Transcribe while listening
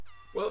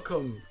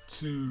Welcome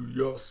to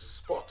your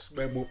Sports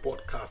Memo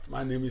podcast.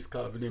 My name is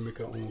Calvin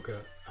Emeka Onwuka,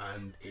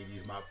 and it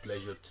is my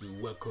pleasure to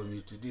welcome you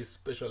to this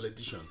special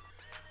edition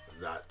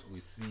that we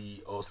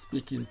see us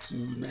speaking to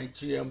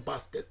Nigerian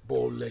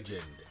basketball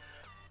legend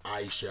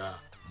Aisha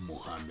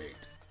Mohammed.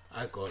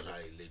 I call her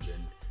a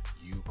legend,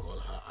 you call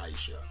her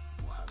Aisha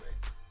Mohammed.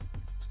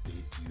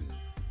 Stay tuned.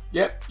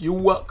 Yep, you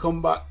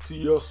welcome back to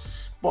your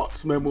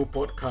Sports Memo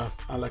podcast,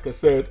 and like I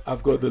said,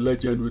 I've got the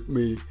legend with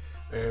me,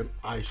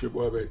 Aisha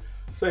Mohammed.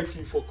 Thank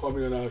you for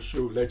coming on our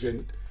show,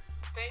 legend.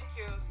 Thank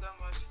you so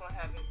much for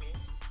having me.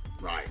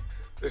 Right.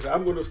 Listen,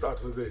 I'm going to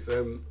start with this.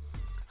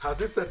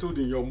 Has it settled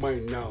in your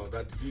mind now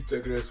that the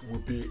Tigers will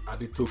be at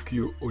the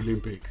Tokyo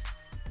Olympics?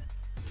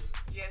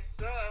 Yes,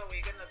 sir.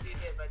 We're going to be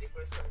there by the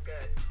grace of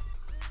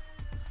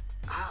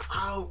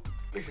God.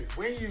 Listen,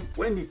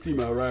 when the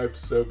team arrived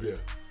to Serbia,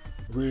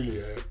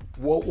 really,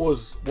 what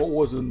was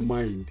in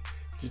mind?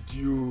 Did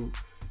you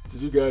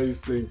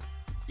guys think,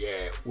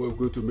 yeah, we're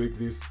going to make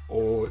this,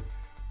 or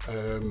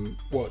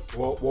what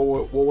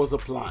was the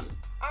plan?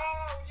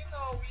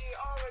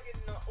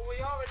 We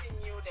already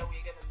knew that we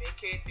are gonna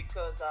make it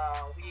because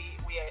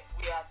we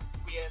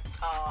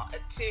are a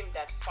team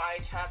that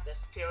have the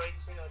spirit,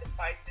 the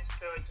fighting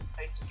spirit to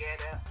play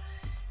together,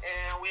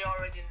 and we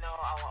already know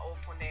our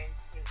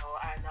opponents, and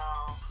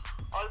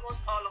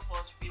almost all of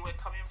us, we were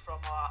coming from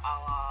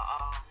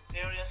our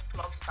various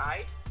club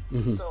side.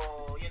 Mm-hmm. So,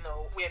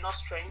 we're not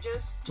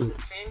strangers to the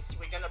teams.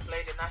 We're going to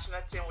play the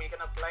national team. We're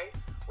going to play.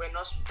 We're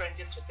not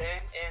strangers to them.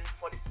 And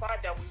for the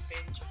fact that we've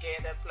been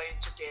together, playing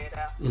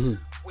together, mm-hmm.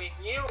 we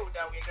knew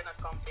that we're going to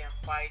come there and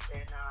fight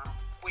and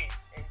win.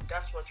 And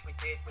that's what we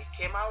did. We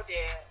came out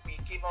there. We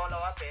give all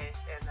our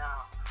best. And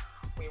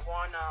we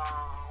won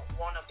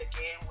one of the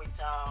game with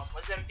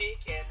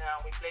Mozambique. And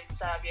we played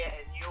Serbia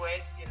and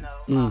US,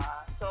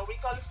 So we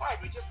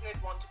qualified. We just need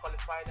one to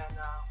qualify. And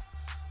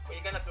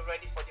we're gonna be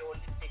ready for the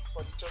Olympics,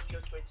 for the Tokyo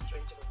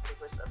 2020 with the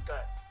grace of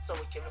God. So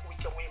we can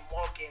win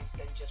more games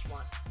than just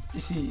one. You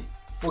see,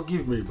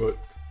 forgive me, but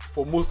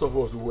for most of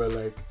us,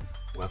 we're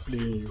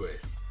playing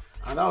US,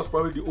 and that was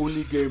probably the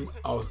only game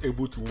I was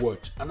able to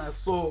watch. And I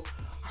saw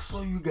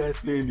you guys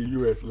playing the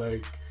US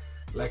like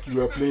you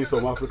were playing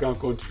some African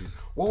country.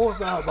 What was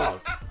that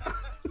about?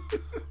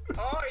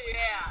 Oh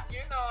yeah,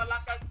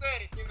 like I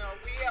said,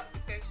 we have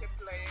potential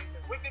players,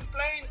 and we've been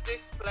playing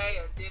these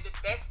players. They're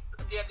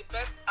the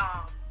best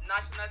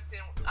national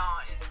team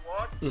in the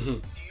world, mm-hmm.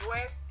 the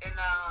US, and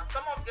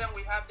some of them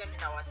we have them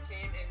in our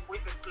team, and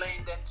we've been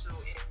playing them too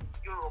in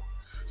Europe.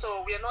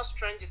 So we are not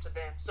stranger to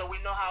them. So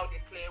we know how they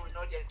play, we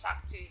know their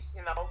tactics,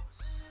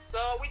 So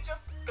we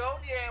just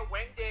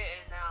went there,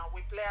 and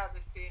we play as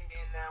a team,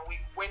 and we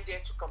went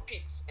there to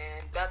compete,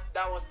 and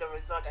that was the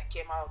result that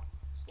came out,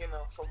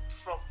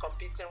 from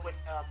competing with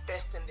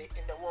best in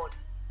the world.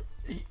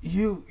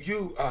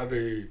 You are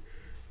the.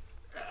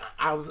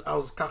 I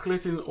was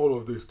calculating all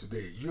of this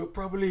today. You're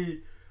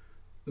probably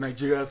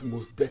Nigeria's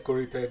most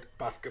decorated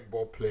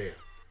basketball player.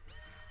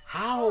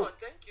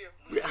 Thank you.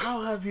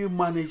 How have you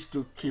managed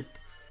to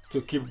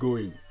keep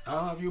going?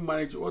 How have you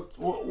managed?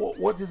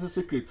 What is the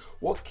secret?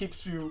 What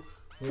keeps you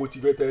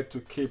motivated to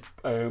keep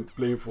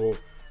playing for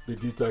the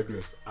D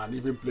Tigers and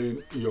even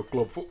playing in your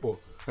club football,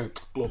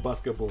 club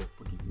basketball?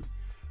 Forgive me.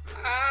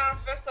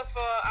 First of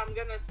all, I'm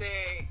gonna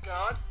say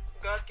God.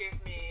 God gave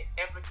me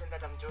everything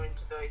that I'm doing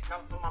today. It's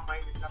not by my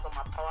mind, it's not by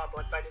my power,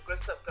 but by the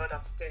grace of God,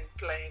 I'm still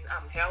playing.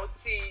 I'm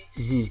healthy,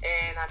 mm-hmm.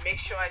 and I make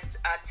sure I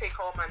take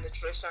all my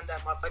nutrition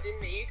that my body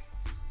need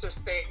to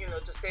stay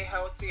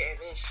healthy and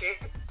in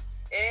shape.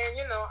 And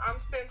I'm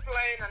still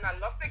playing, and I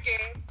love the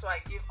game, so I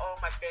give all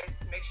my best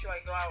to make sure I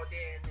go out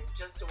there and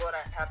just do what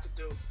I have to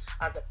do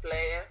as a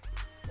player.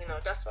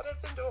 That's what I've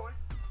been doing.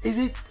 Is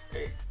it?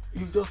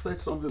 You just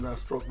said something that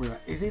struck me.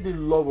 Is it the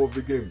love of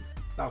the game?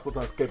 That's what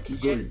has kept you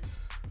going.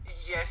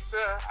 Yes,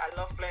 sir. I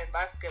love playing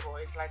basketball.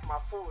 It's like my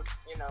food,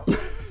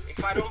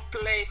 If I don't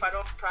play, if I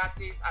don't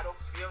practice, I don't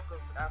feel good.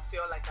 I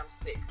feel like I'm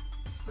sick.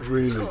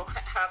 Really? So I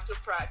have to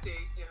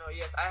practice,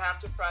 Yes, I have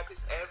to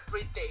practice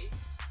every day,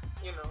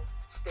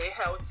 stay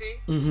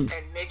healthy, mm-hmm.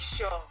 and make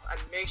sure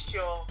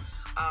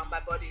my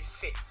body is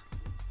fit.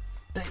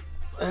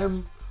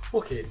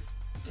 Okay.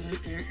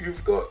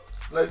 You've got,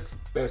 there's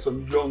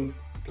some young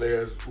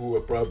players who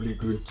are probably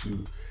going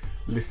to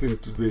listen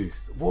to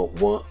this.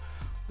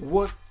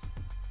 What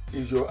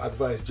is your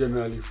advice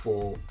generally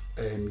for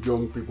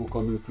young people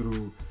coming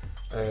through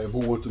who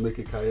want to make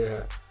a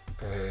career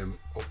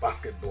of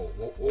basketball?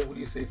 What would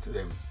you say to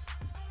them?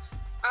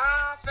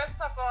 First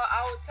of all,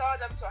 I would tell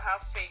them to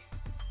have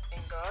faith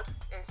in God,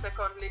 and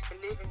secondly,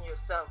 believe in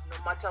yourself. No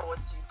matter what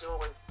you're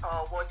doing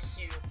or what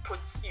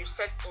you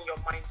set in your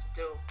mind to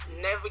do,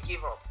 never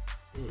give up.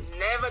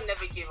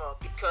 Never give up,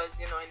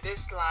 because in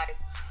this life,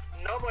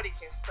 nobody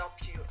can stop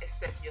you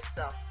except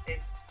yourself. And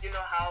you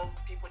know how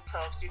people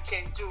talk, you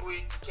can't do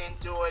it.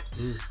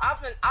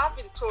 I've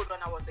been told when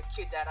I was a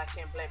kid that I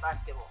can't play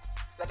basketball,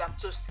 that I'm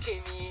too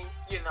skinny,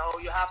 you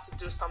have to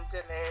do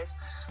something else.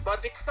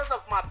 But because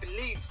of my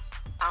belief,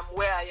 I'm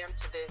where I am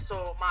today.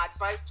 So my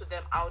advice to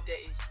them out there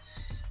is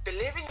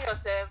believe in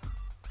yourself,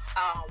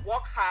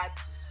 work hard,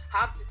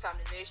 have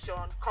determination,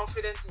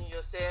 confidence in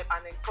yourself,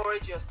 and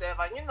encourage yourself,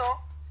 and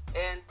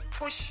and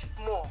push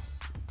more.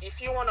 If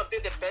you want to be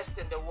the best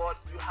in the world,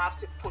 you have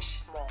to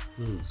push more.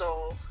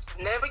 So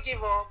never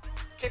give up,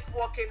 keep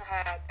working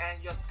hard,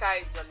 and your sky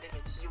is your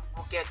limit. You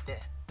will get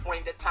there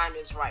when the time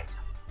is right.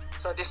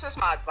 So this is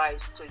my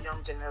advice to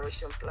young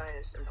generation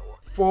players in the world.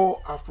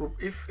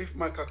 If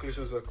my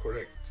calculations are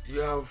correct,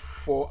 you have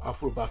 4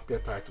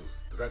 AfroBasket titles.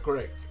 Is that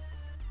correct?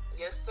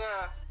 Yes,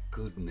 sir.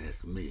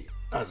 Goodness me,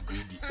 that's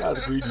greedy. That's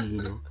greedy,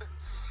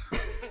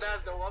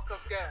 That's the work of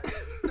God.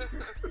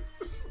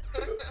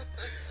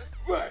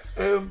 Right.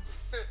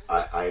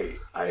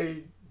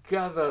 I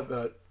gather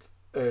that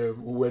we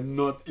were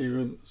not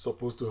even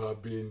supposed to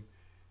have been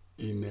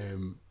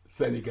in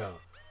Senegal,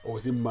 or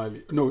was it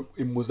Mali? No,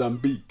 in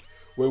Mozambique,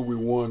 where we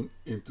won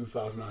in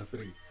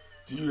 2003.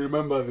 Do you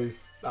remember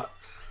that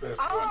first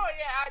one? Oh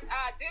yeah,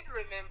 I did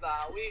remember.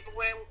 We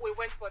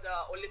went for the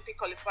Olympic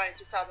qualifier in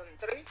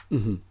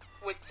 2003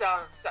 with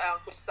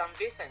St.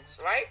 Vincent,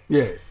 right?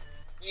 Yes.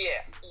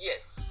 Yeah.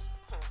 Yes.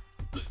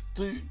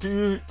 Do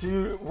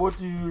you what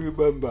do you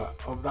remember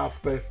of that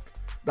first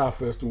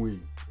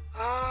win?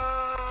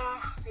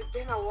 It's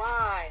been a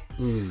while.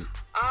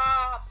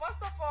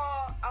 First of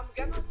all, I'm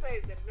gonna say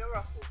it's a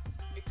miracle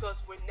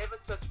because we never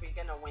thought we were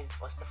gonna win.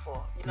 First of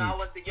all, I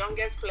was the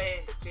youngest player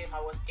in the team.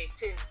 I was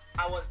 18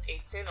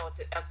 or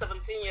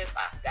 17 years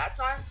at that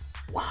time.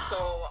 Wow. So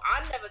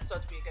I never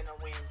thought we were gonna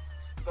win.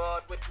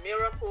 But with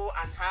miracle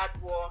and hard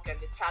work and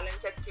the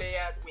talented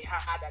player we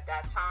had at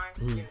that time,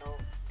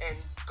 and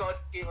God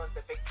gave us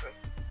the victory.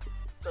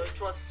 So it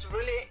was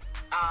really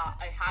a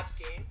hard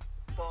game,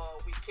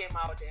 but we came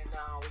out and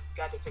we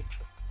got the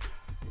victory.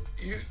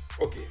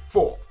 Okay,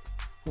 4.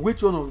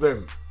 Which one of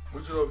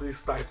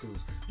these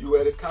titles? You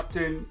were the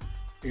captain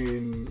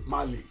in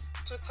Mali.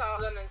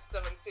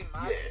 2017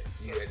 Mali. Yes,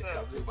 you were the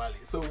captain in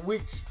Mali. So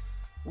which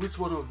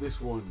one of these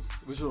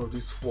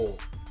 4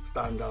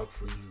 stand out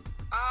for you?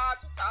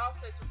 I'll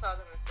say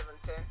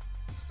 2017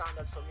 stand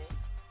out for me.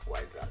 Why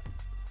is that?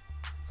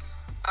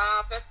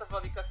 First of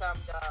all, because I'm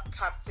the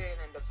captain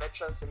and the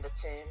veterans in the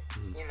team,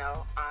 and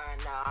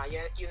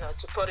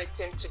to put a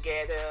team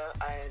together,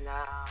 and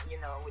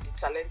with the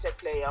talented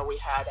player we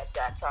had at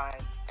that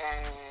time,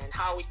 and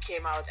how we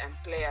came out and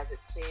play as a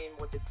team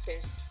with the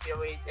team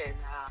spirit, and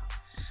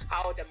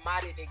how the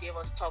Mali they gave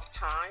us tough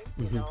time,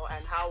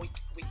 and how we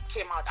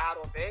came out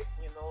of it,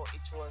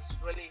 it was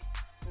really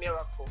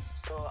miracle.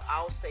 So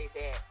I'll say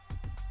that.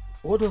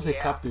 What does a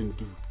captain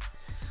do?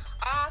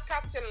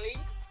 Captain lead,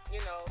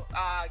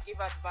 give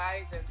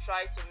advice and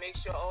try to make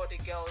sure all the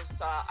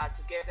girls are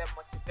together,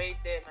 motivate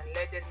them and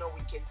let them know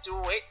we can do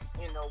it.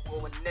 We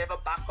will never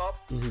back up.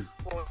 We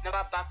will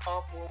never back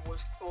up. We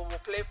will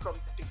play from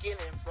the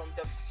beginning, from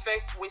the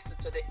first whistle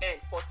to the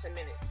end, 40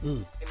 minutes.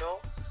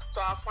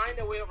 So I find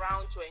a way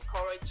around to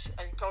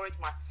encourage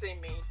my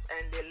teammates,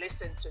 and they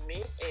listen to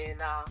me, and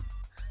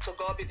to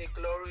God be the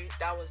glory.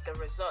 That was the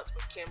result.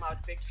 We came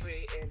out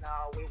victory, and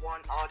we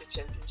won all the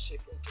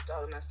championship in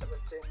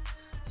 2017.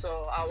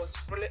 So I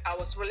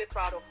was really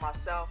proud of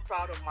myself,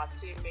 proud of my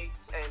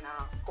teammates and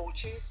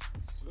coaches,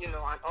 and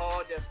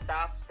all the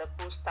staff, the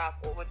coach staff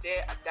over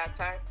there at that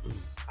time.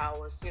 I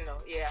was,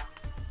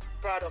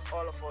 proud of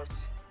all of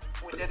us.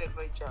 We did a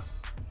great job.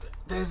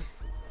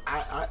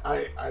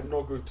 I'm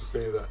not going to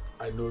say that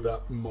I know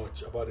that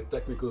much about the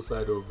technical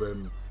side of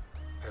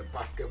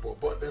basketball,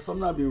 but there's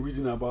something I've been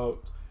reading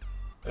about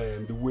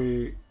the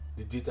way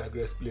the Tea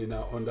Tigers play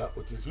now under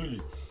Otis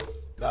Huli.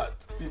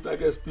 That Tea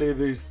Tigers play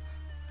this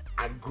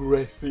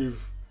aggressive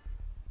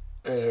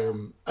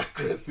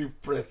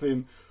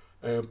pressing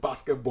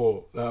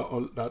basketball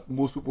that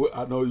most people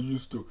are not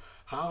used to.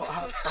 How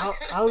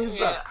is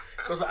that?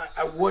 Because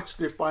I watched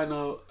the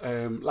final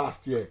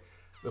last year,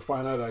 the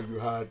final that you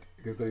had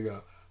against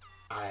Senegal.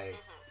 I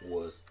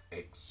was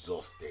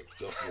exhausted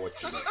just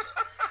watching it.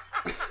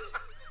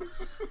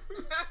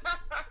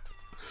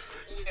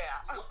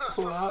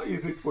 So how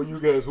is it for you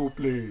guys who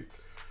play it?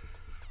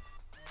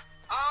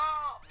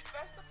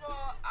 First of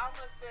all, I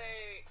must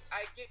say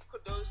I give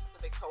kudos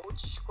to the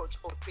Coach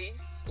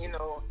Otis. He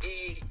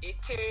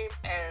came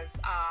as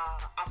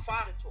a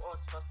father to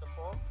us, first of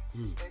all,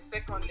 and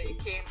secondly, he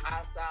came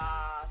as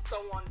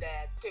someone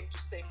that came to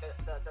save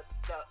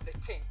the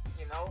team.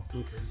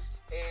 Okay.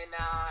 And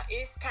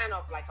he's kind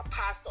of like a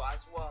pastor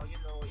as well. He's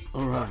a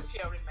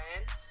God-fearing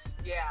man.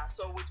 Yeah,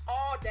 so with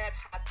all that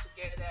had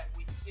together,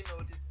 with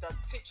the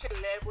teaching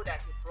level that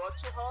he brought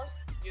to us,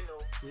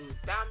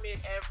 that made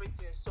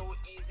everything so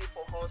easy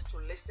for us to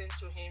listen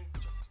to him,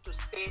 to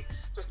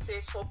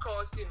stay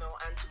focused,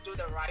 and to do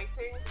the right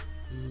things.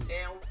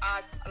 And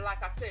as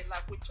like I said,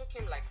 like we took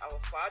him like our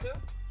father,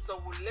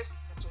 so we listen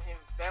to him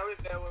very,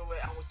 very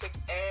well, and we take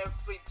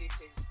every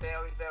detail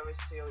very, very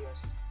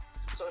serious.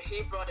 So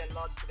he brought a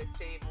lot to the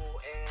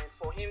table, and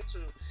for him to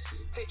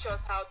teach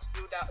us how to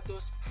do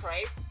those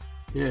press.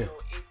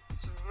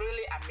 It's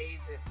really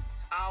amazing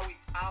how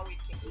we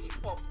can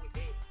keep up with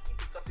it,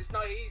 because it's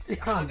not easy.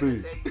 It can't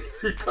be.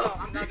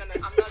 I'm not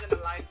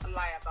gonna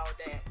lie about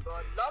that.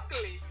 But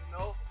luckily,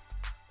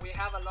 we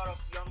have a lot of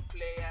young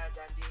players,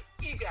 and they're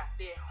eager,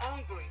 they're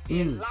hungry,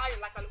 they're lion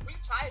like we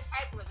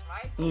tigress,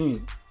 right?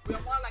 We're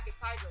more like a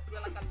tigress.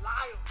 We're like a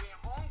lion. We're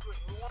hungry.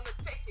 We want to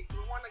take it. We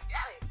want to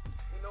get it.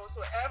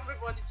 So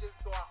everybody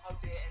just go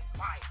out there and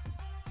fight.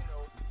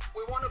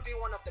 We want to be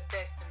one of the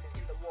best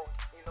in the world.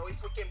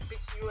 If we can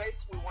beat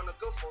US, we want to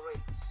go for it,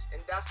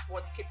 and that's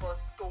what keeps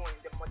us going.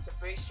 The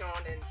motivation,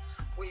 and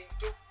we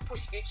do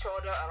push each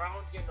other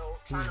around.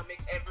 Trying to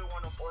make every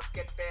one of us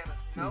get better.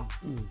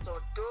 So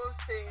those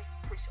things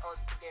push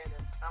us together,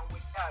 and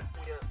with that,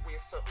 we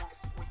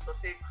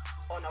succeed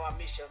on our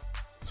mission.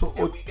 So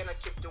and we're gonna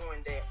keep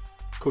doing that.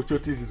 Coach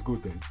Otis is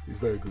good then. He's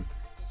very good.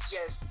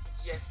 Yes,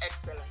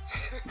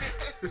 excellent.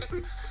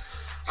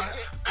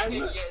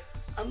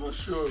 I'm not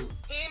sure.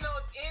 He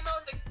knows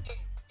the game.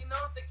 He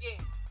knows the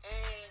game,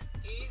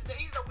 and he's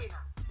a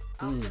winner.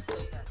 I'll just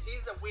say that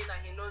he's a winner.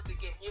 He knows the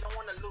game. He don't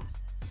want to lose,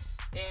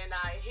 and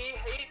he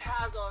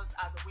has us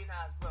as a winner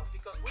as well,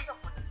 because we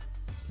don't want to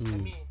lose. I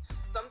mean,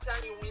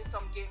 sometimes you win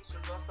some games, you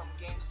lose some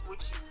games,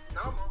 which is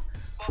normal.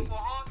 But for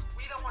us,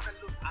 we don't want to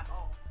lose at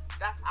all.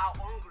 That's how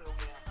hungry we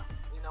are.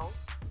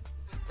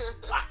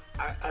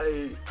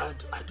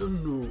 I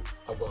don't know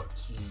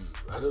about you.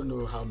 I don't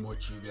know how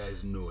much you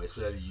guys know,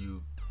 especially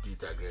you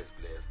Tigress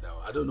players now.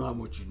 I don't know how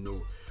much you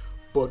know,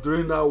 but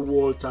during that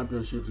World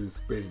Championships in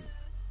Spain,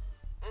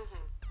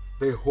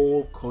 the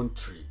whole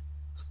country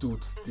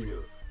stood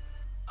still,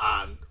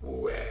 and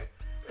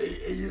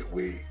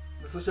the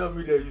social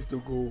media used to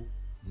go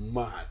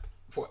mad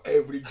for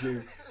every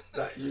game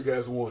that you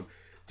guys won.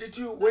 Did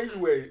you, when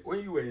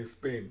you were in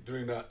Spain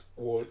during that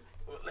World?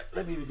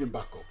 Let me even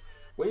back up.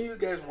 When you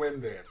guys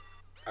went there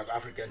as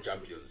African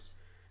champions,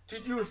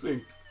 did you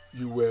think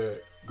you were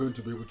going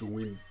to be able to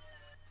win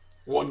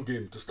one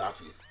game to start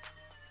with?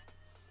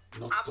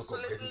 Not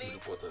absolutely. To talk of getting to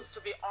the quarters.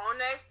 To be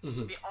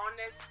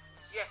honest,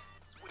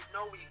 yes, we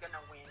know we're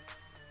gonna win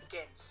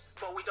games,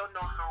 but we don't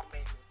know how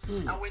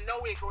many. And we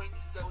know we're going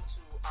to go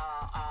to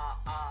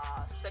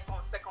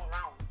second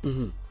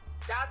round.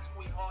 That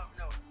we all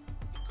know,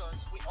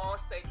 because we all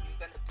said we're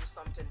gonna do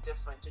something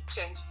different to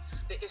change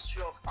the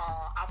history of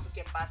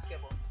African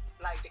basketball,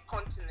 like the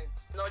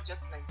continent, not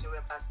just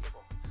Nigeria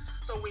basketball.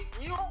 So we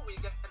knew we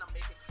were gonna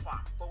make it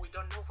far, but we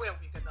don't know where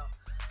we're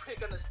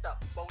gonna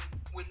stop. But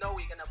we know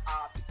we're gonna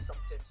beat some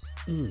teams.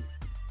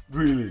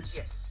 Really?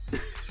 Yes, we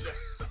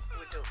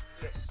do.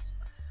 Yes.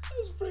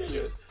 That's brilliant.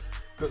 Yes.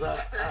 Because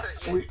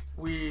Yes.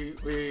 we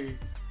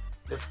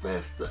the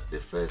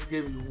first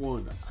game you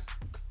won,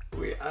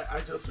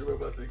 I just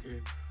remember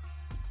thinking,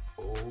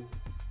 oh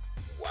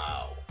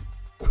wow.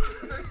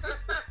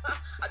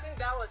 I think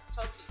that was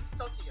Turkey.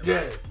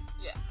 Yes.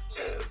 Yeah.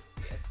 Yes.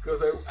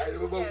 Because I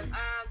remember. Yes.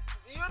 And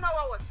do you know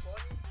what was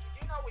funny?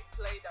 Did you know we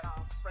played a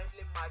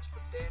friendly match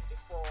with them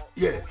before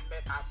we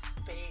met at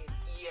Spain?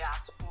 Yeah.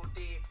 So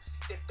they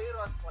beat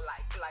us for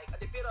like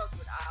they beat us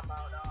with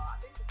about I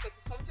think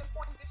 30-something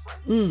point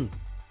difference.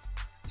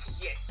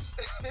 Yes.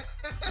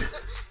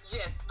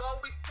 Yes.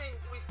 But we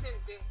still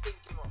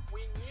didn't give up.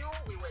 We knew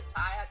we were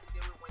tired the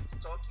day we went to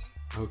Turkey.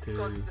 Okay.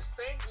 Because the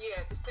same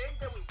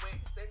day we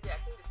went, I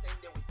think the same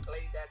day we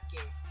played that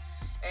game.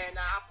 And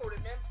I could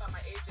remember my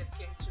agent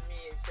came to me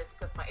and said,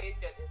 because my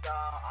agent is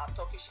a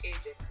Turkish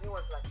agent, and he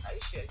was like,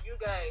 Aisha,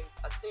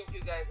 I think you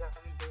guys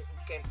haven't been in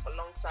camp for a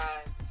long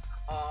time.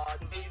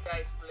 The way you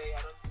guys play, I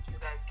don't think you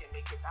guys can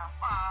make it that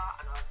far.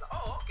 And I was like,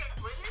 oh, okay,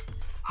 really?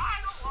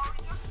 Don't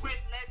worry, just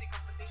wait, let the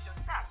competition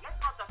start. Let's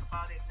not talk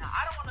about it now.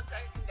 I don't want to tell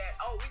you that,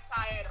 we're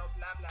tired of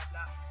blah, blah,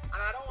 blah. And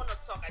I don't want to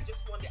talk. I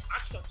just want the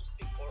action to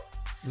speak for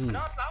us. And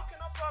I was like, okay,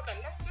 no problem.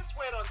 Let's just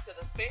wait until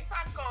the Spain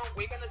time comes.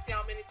 We're going to see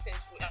how many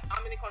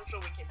countries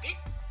we can beat.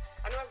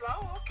 And I was like,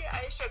 oh, okay,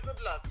 Aisha, good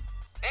luck.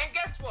 And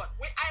guess what?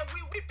 We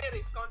beat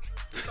his country.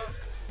 So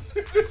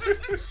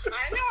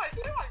I know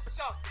he was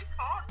shocked. He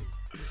called me.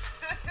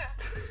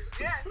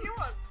 Yeah, he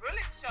was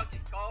really shocked.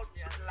 He called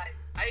me and like,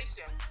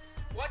 Aisha,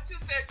 what you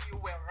said,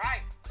 you were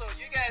right. So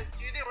you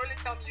didn't really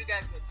tell me you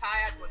guys were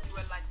tired, but you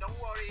were like, don't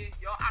worry,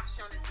 your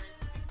action is going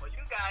to speak for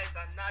you guys,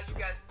 and now you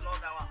guys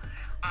flawed our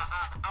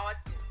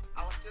team.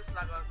 I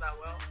was like,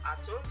 well, I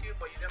told you,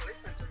 but you didn't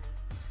listen to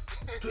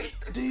me.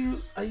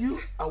 Are you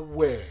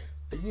aware?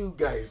 Are you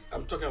guys?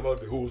 I'm talking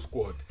about the whole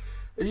squad.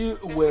 Are you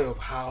aware of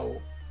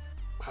how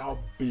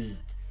big,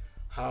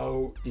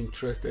 how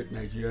interested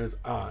Nigerians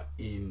are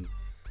in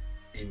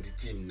the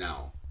team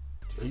now?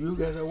 Are you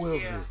guys aware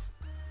of this?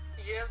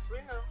 Yes, we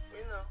know.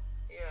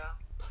 Yeah.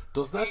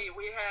 Does that?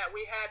 We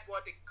had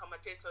what the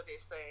commentator they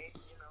say,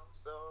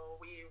 So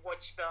we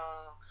watched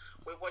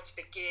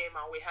the game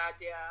and we had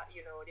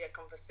their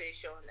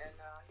conversation, and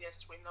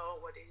yes, we know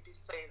what they've been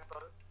saying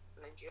about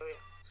Nigeria.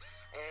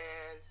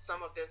 And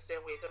some of them say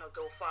we're gonna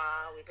go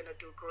far, we're gonna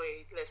do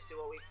great. Let's see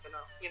what we're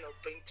gonna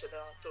bring to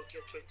the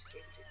Tokyo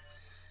 2020.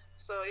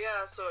 So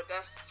yeah, so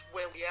that's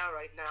where we are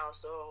right now.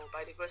 So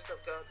by the grace of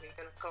God, we're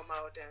gonna come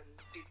out and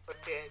be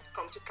prepared.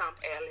 Come to camp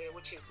early,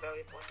 which is very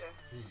important.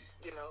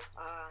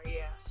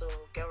 So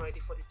get ready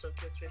for the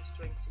Tokyo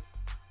 2020.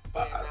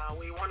 And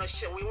we wanna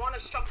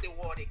shock the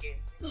world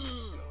again.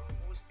 So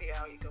we'll see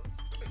how it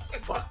goes.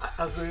 But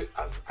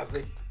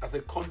as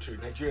a country,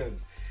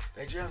 Nigerians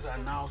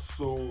are now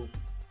so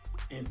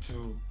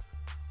into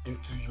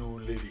you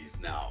ladies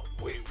now.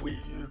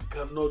 You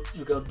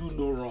can do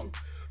no wrong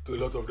to a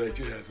lot of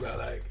Nigerians. We're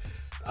like,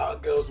 our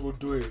girls will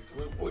do it.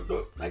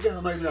 Nigerians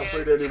are not even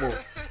afraid anymore.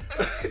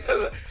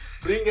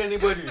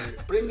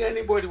 Bring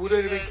anybody. We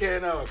don't even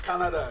care now.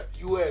 Canada,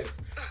 US,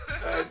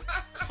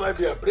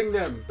 Serbia, bring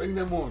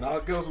them on.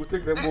 Our girls will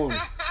take them on.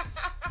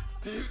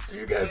 Do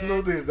you guys know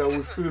this, that we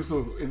feel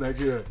so in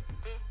Nigeria?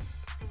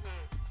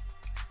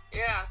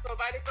 Yeah, so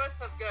by the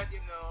grace of God,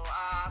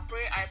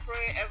 I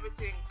pray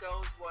everything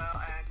goes well,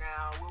 and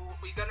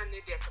we're gonna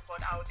need their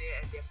support out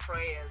there and their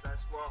prayers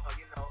as well,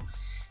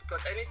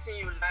 because anything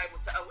you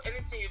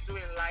do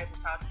in life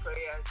without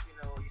prayers,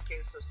 you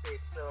can't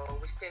succeed. So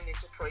we still need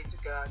to pray to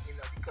God,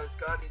 because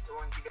God is the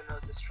one giving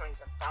us the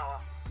strength and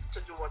power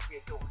to do what we're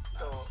doing.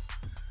 So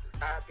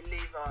I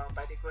believe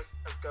by the grace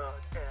of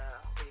God,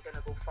 we're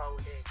gonna go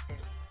forward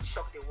and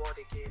shock the world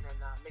again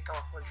and make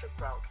our country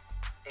proud.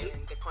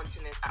 And the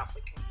continent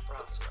African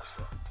proud too as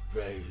well.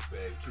 Very,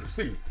 very true.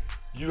 See,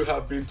 you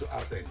have been to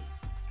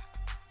Athens.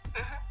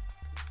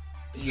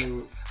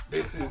 Yes.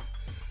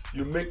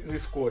 You make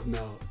this squad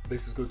now.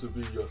 This is going to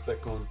be your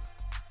second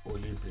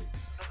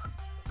Olympics.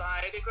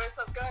 By the grace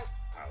of God.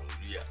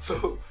 Hallelujah.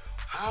 So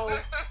how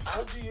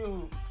do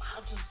you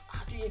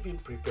even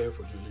prepare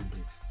for the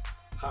Olympics?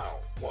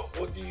 How?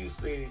 What do you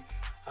say?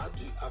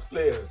 As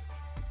players?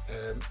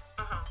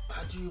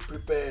 How do you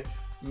prepare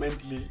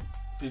mentally,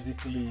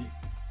 physically,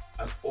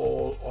 and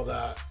all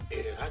other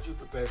areas? How do you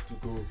prepare to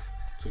go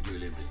to the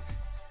Olympics?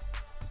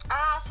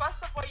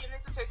 First of all, you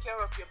need to take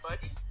care of your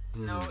body.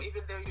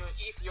 Even though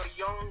if you're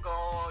young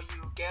or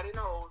you're getting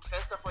old,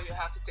 first of all, you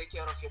have to take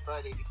care of your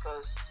body,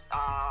 because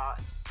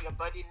your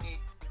body needs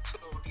to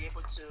be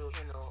able to,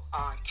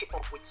 keep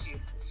up with you.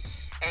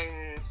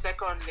 And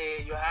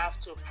secondly, you have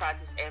to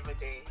practice every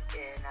day,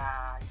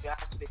 and you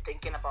have to be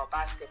thinking about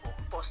basketball,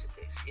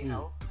 positive,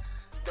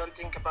 Don't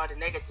think about the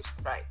negative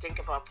side. Think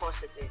about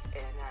positive,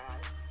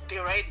 and be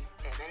ready.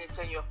 And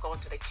anytime you're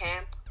called to the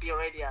camp, be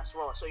ready as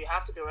well. So you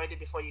have to be ready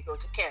before you go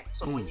to camp.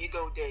 So when you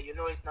go there,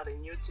 it's not a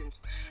new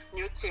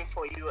team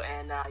for you,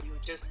 and you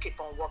just keep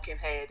on walking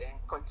ahead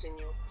and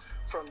continue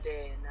from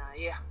there. And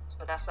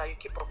so that's how you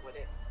keep up with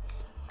it.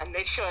 And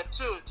make sure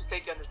too to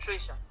take your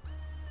nutrition.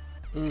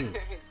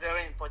 It's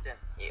very important.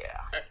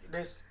 Yeah.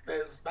 There's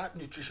that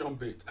nutrition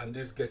bit and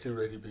this getting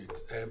ready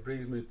bit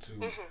brings me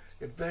to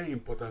a very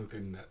important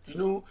thing.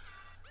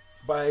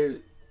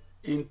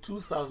 In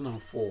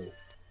 2004,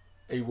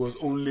 it was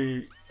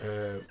only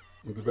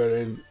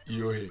Nguberen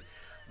Iyohe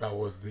that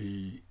was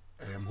the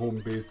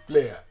home-based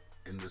player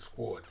in the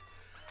squad.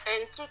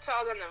 In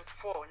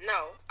 2004,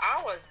 no,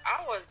 I was a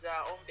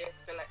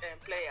home-based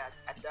player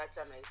at that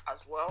time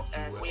as well,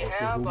 and we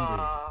have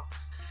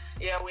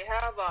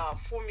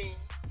Fumi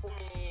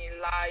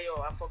Layo.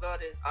 I forgot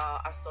his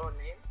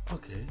surname.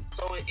 Okay.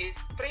 So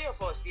it's three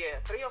of us. Yeah,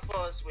 three of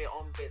us were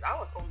home-based. I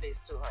was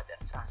home-based too at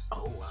that time.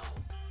 Oh wow.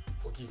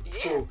 Okay.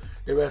 Yeah. So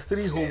there were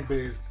three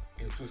home-based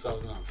in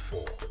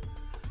 2004.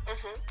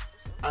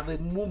 At the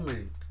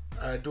moment,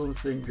 I don't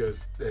think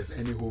there's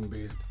any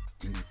home-based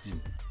in the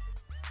team.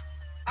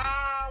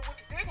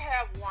 We did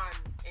have one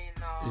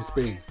in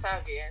Spain. In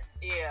Serbia.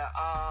 Yeah.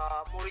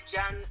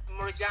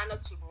 Murijana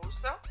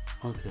Tunusa.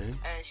 Okay.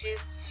 And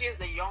she's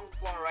the young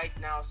one right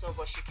now. So,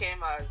 but she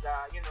came as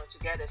to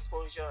get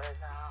exposure and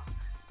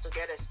to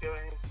get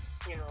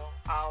experience.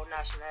 How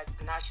national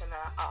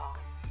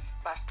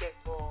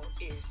basketball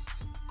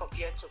is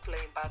compared to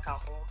playing back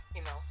at home.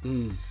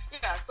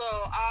 Yeah. So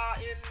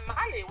in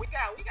Mali we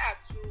got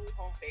two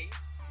home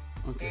base.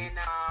 Okay.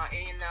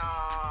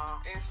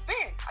 In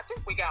Spain, I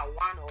think we got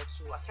one or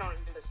two. I can't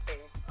remember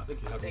Spain. I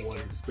think you had one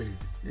in Spain.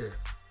 Yeah.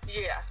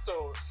 Yeah.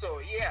 So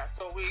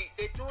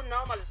they do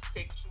normally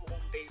take two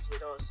home base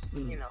with us.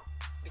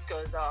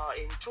 Because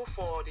in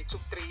 2004 they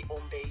took three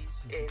home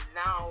base, and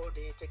now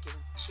they're taking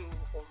two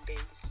home base.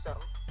 So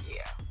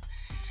yeah.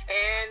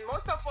 And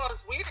most of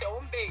us, we the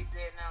home base,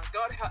 and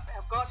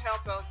God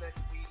help us, and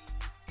we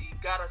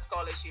got a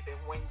scholarship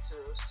and went to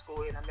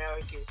school in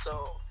America.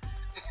 So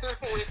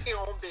we're still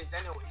home base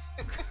anyways.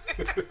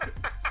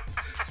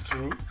 It's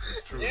true.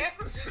 Yeah.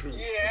 It's true.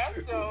 Yeah.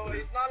 So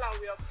it's not like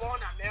we are born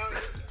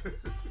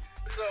Americans.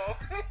 So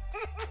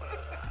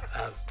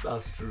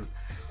that's true.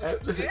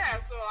 Listen. Yeah.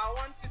 So I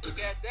want you to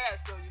get there,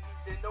 so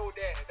they know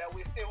there that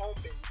we're still home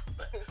base.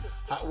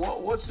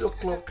 What's your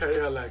club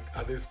career like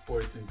at this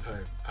point in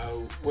time?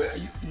 Where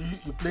you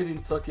played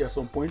in Turkey at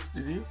some point,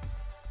 did you?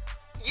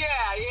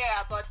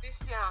 Yeah. But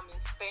this year I'm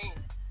in Spain,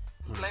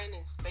 playing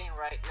in Spain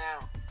right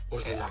now.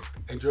 What's it like?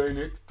 Enjoying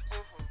it?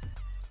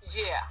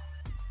 Yeah.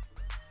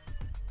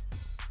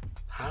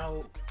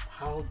 How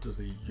does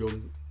a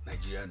young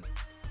Nigerian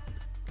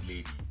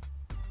lady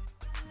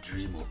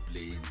dream of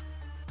playing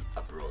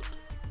abroad?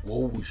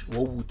 What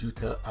would you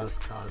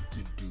ask her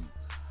to do?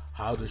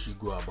 How does she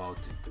go about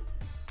it?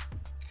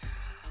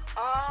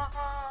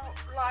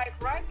 Like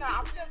right now,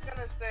 I'm just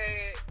gonna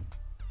say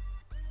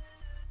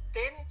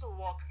they need to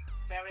work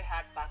very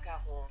hard back at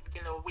home.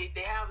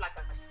 They have like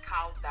a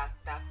scout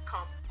that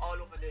come all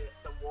over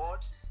the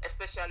world,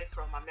 especially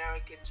from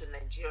America to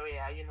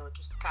Nigeria,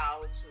 to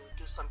scout, to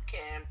do some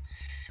camp,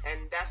 and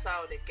that's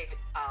how they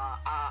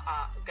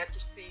get to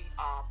see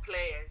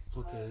players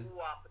who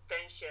are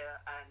potential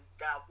and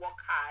work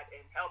hard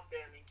and help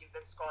them and give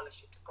them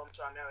scholarship to come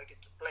to America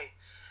to play.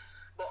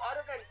 But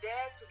other than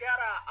that, to get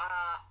an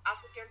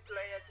African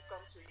player to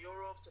come to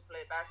Europe to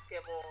play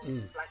basketball,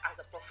 like as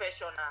a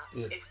professional,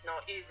 it's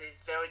not easy.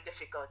 It's very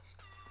difficult.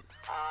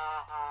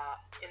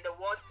 In the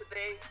world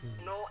today,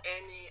 no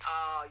any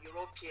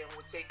European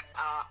would take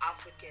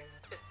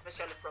Africans,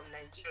 especially from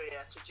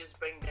Nigeria, to just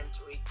bring them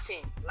to a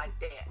team like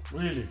that.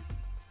 Really?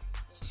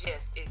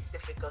 Yes, it's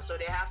difficult. So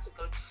they have to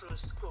go through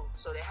school.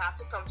 So they have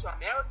to come to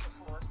America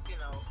first,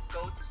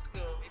 go to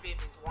school, maybe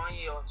if it's 1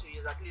 year or 2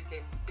 years, at least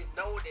they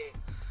know the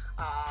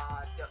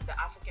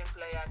African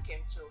player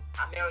came to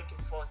America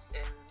first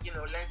and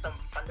learn some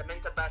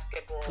fundamental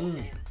basketball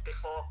and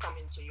before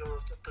coming to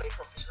Europe to play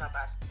professional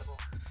basketball.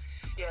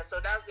 Yeah, so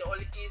that's the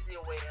only easy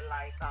way,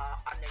 like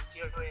a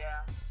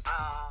Nigeria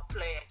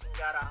player can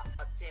get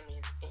a team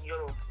in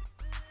Europe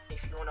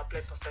if you want to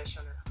play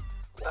professional.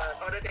 But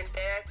other than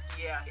that,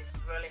 yeah, it's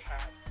really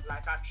hard.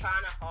 Like I'm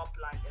trying to help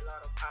like a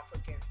lot of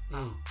African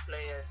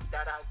players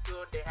that are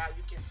good.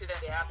 You can see that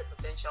they have the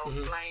potential of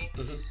playing.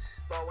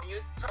 But when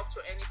you talk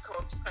to any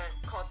coach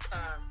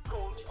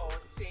or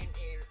team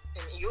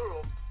in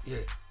Europe,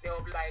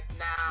 they'll be like,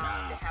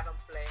 nah, they haven't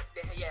played.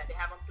 They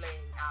haven't played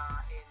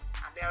in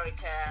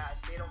America.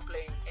 They don't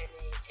play in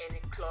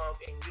any club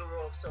in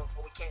Europe, so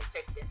we can't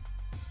take them.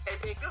 And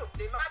they're good.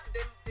 They might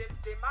even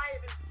be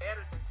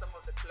better than some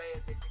of the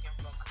players they're taking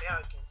from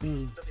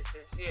Americans, to be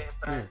sincere.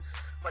 But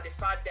for the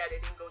fact that they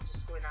didn't go to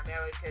school in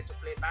America to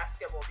play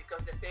basketball,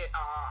 because they say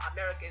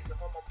America is the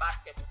home of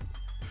basketball.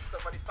 So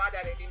for the fact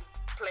that they didn't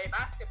play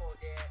basketball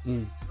there,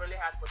 it's really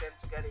hard for them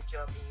to get a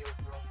job in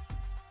Europe.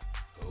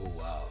 Oh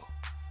wow!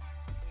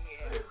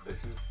 Yeah.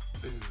 This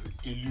is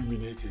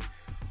illuminating.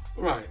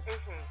 Right.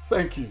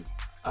 Thank you.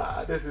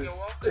 This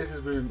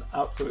has been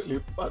absolutely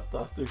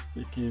fantastic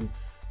speaking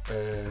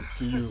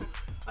to you.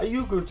 Are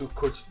you going to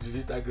coach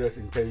the Tigers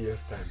in 10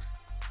 years' time?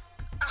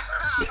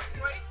 I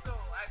pray so.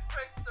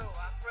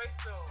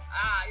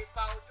 If I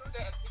will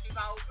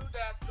do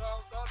that, God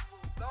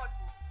will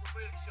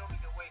really show me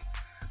the way.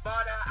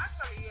 But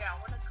actually, I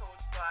want to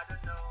coach, but I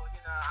don't know.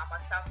 I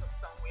must start from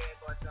somewhere.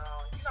 But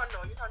you don't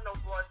know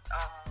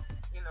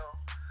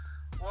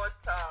what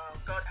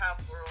God have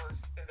for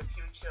us in the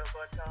future.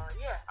 But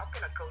I'm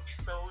gonna coach.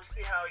 So we'll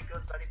see how it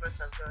goes by the grace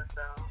of God.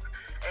 So,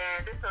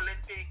 and this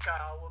Olympic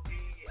will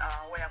be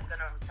where I'm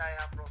gonna retire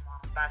from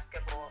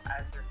basketball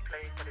as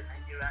playing for the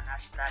Nigerian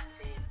national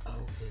team.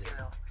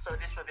 Okay. So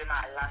this will be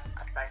my last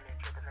assignment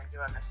with the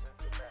Nigerian national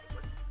team. By the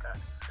grace of God.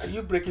 Are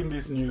you breaking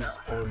this news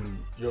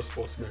on your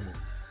sports memo?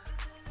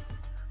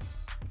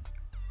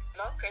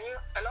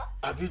 Hello?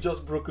 Have you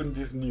just broken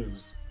this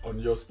news on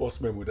your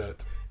sports memo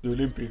that the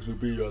Olympics will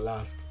be your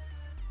last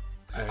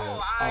outing?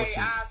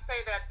 I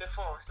said that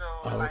before. So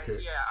I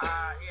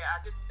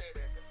did say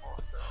that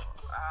before. So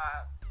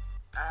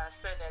I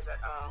said that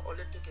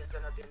Olympic is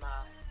gonna be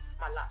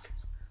my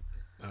last.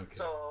 Okay.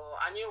 So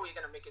I knew we were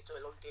gonna make it to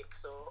Olympic.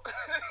 So,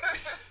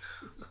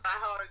 so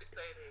I already said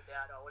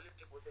that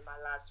Olympic will be my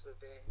last with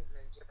the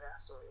Nigeria.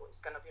 So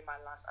it's gonna be my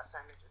last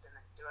assignment with the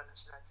Nigeria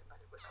national team by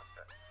the grace of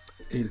God.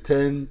 In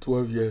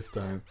 10-12 years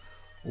time,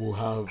 we'll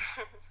have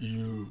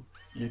you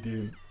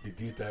leading the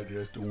D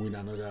Tigers to win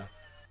another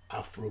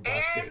Afro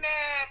basket. Amen.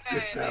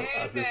 This time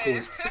as a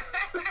coach.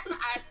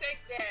 I take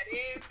that.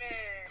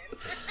 Amen.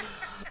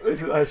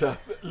 This is Aisha.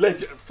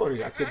 Legend.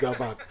 Sorry, I take that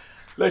back.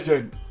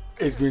 Legend,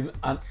 it's been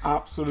an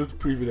absolute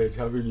privilege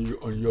having you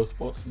on your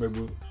Sports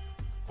Memo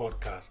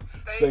podcast.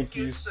 Thank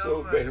you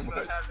so very much.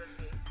 For having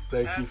me.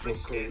 Thank you for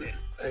coming. It.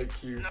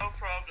 Thank you. No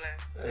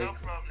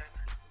problem.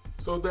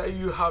 So there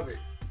you have it.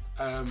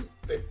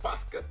 The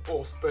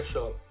basketball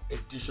special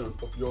edition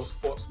of your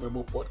Sports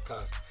Memo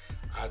podcast.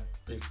 I've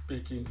been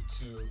speaking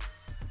to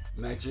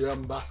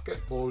Nigerian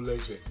basketball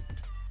legend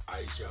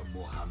Aisha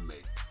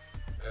Mohammed.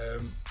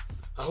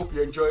 I hope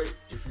you enjoy.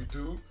 If you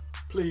do,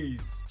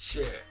 please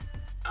share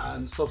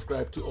and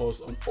subscribe to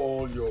us on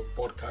all your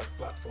podcast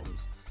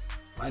platforms.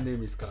 My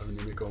name is Calvin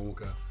Emeka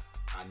Onwuka,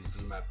 and it's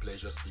been my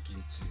pleasure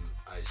speaking to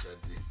Aisha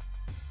this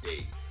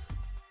day.